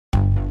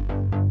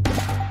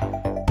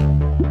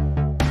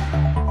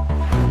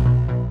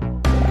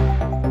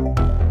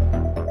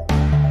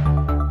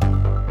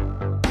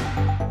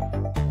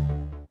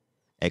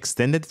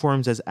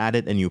ExtendedForms has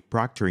added a new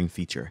proctoring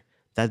feature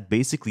that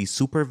basically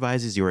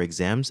supervises your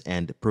exams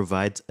and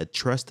provides a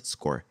trust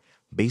score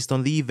based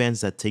on the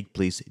events that take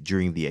place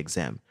during the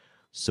exam.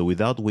 So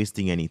without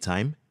wasting any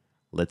time,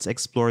 let's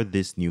explore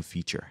this new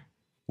feature.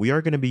 We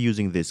are going to be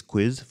using this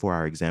quiz for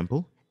our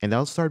example, and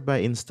I'll start by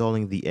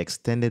installing the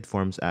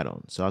ExtendedForms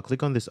add-on. So I'll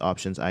click on this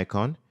options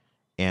icon,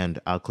 and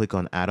I'll click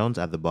on add-ons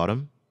at the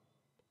bottom.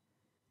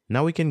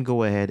 Now we can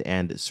go ahead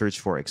and search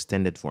for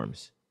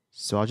ExtendedForms.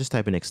 So I'll just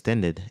type in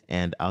extended,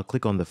 and I'll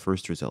click on the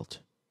first result.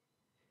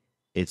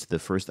 It's the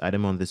first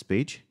item on this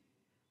page.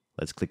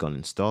 Let's click on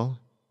install,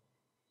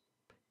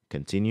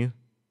 continue,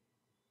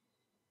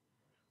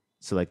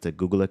 select a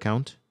Google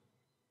account,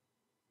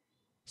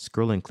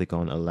 scroll and click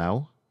on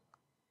allow.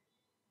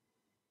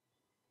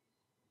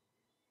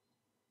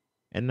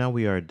 And now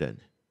we are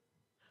done.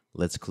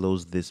 Let's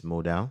close this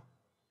modal,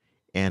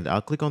 and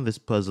I'll click on this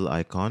puzzle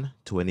icon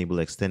to enable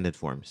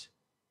ExtendedForms.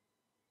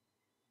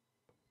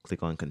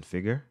 Click on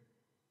configure.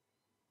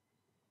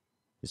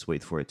 Just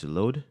wait for it to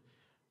load.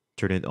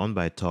 Turn it on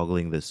by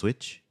toggling the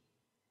switch.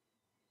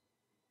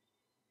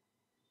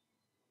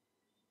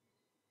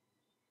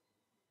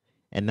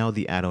 And now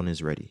the add-on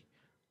is ready.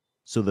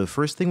 So the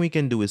first thing we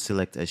can do is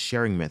select a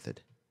sharing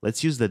method.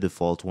 Let's use the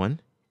default one,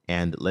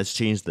 and let's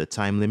change the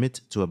time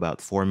limit to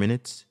about 4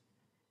 minutes.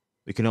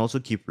 We can also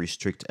keep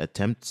restrict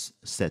attempts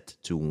set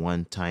to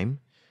 1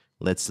 time.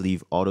 Let's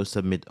leave auto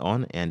submit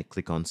on and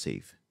click on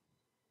save.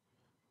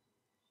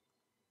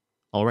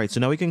 All right, so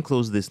now we can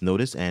close this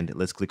notice and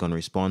let's click on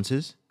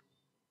responses.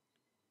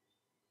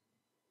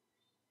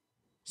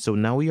 So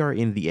now we are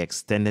in the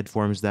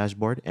ExtendedForms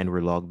dashboard and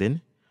we're logged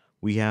in.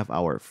 We have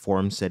our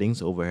form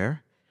settings over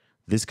here.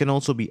 This can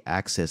also be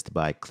accessed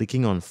by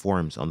clicking on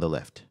forms on the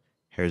left.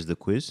 Here's the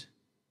quiz.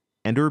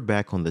 And we're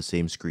back on the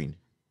same screen.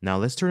 Now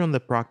let's turn on the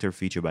Proctor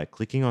feature by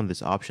clicking on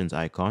this options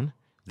icon.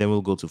 Then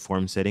we'll go to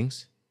form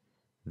settings.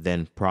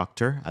 Then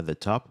Proctor at the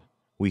top.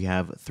 We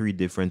have 3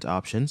 different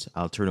options.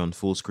 I'll turn on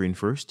full screen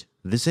first.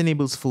 This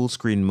enables full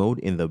screen mode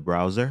in the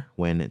browser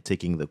when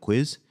taking the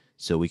quiz,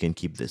 so we can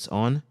keep this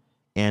on.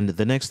 And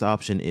the next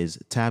option is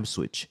tab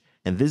switch.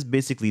 And this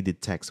basically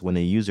detects when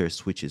a user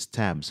switches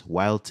tabs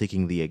while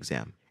taking the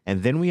exam.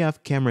 And then we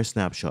have camera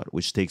snapshot,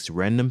 which takes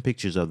random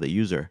pictures of the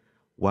user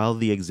while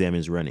the exam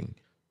is running.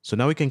 So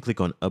now we can click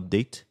on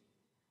update.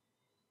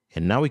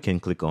 And now we can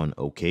click on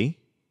OK.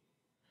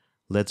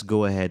 Let's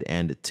go ahead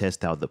and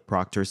test out the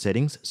Proctor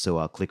settings. So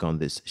I'll click on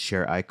this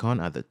share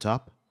icon at the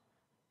top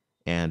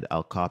and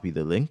I'll copy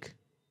the link.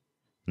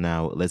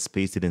 Now let's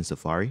paste it in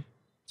Safari.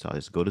 So I'll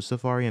just go to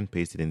Safari and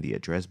paste it in the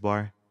address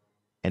bar.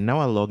 And now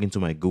I'll log into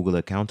my Google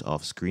account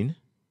off screen.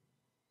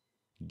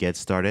 Get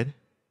started.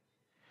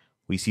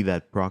 We see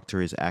that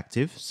Proctor is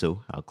active,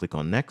 so I'll click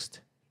on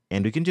next.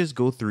 And we can just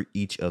go through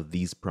each of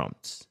these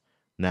prompts.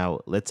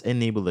 Now let's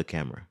enable the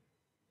camera.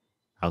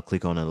 I'll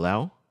click on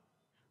allow.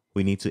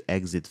 We need to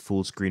exit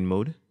full screen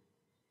mode.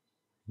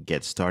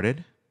 Get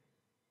started.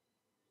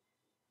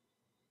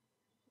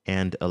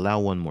 And allow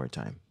one more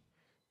time.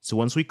 So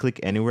once we click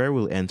anywhere,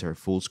 we'll enter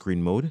full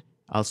screen mode.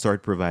 I'll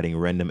start providing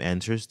random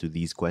answers to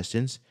these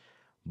questions,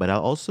 but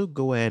I'll also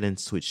go ahead and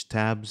switch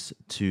tabs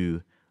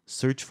to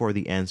search for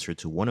the answer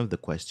to one of the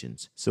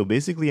questions. So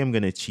basically, I'm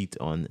going to cheat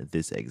on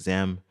this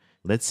exam.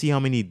 Let's see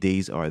how many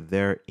days are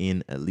there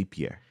in a leap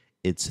year.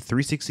 It's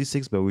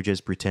 366, but we're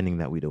just pretending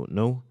that we don't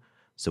know.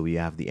 So we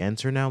have the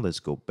answer now. Let's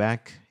go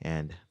back,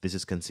 and this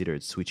is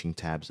considered switching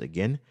tabs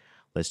again.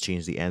 Let's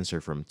change the answer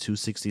from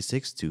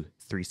 266 to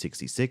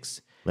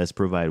 366. Let's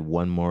provide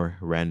one more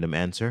random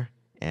answer,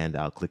 and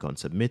I'll click on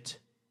submit.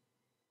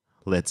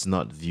 Let's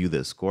not view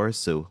the score,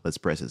 so let's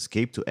press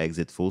escape to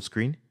exit full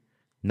screen.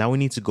 Now we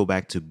need to go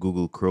back to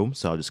Google Chrome,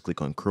 so I'll just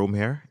click on Chrome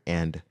here,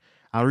 and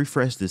I'll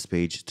refresh this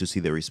page to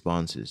see the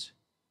responses.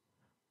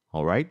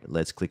 All right,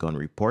 let's click on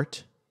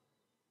report.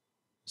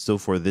 So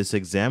for this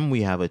exam,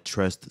 we have a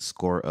trust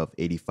score of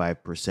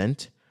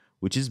 85%,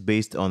 which is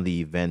based on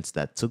the events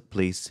that took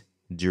place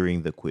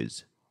during the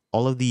quiz.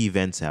 All of the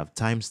events have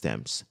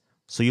timestamps,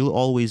 so you'll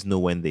always know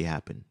when they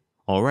happen.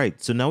 All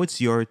right, so now it's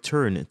your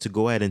turn to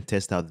go ahead and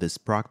test out this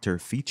Proctor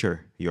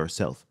feature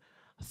yourself.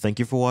 Thank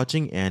you for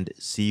watching and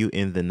see you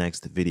in the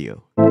next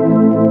video.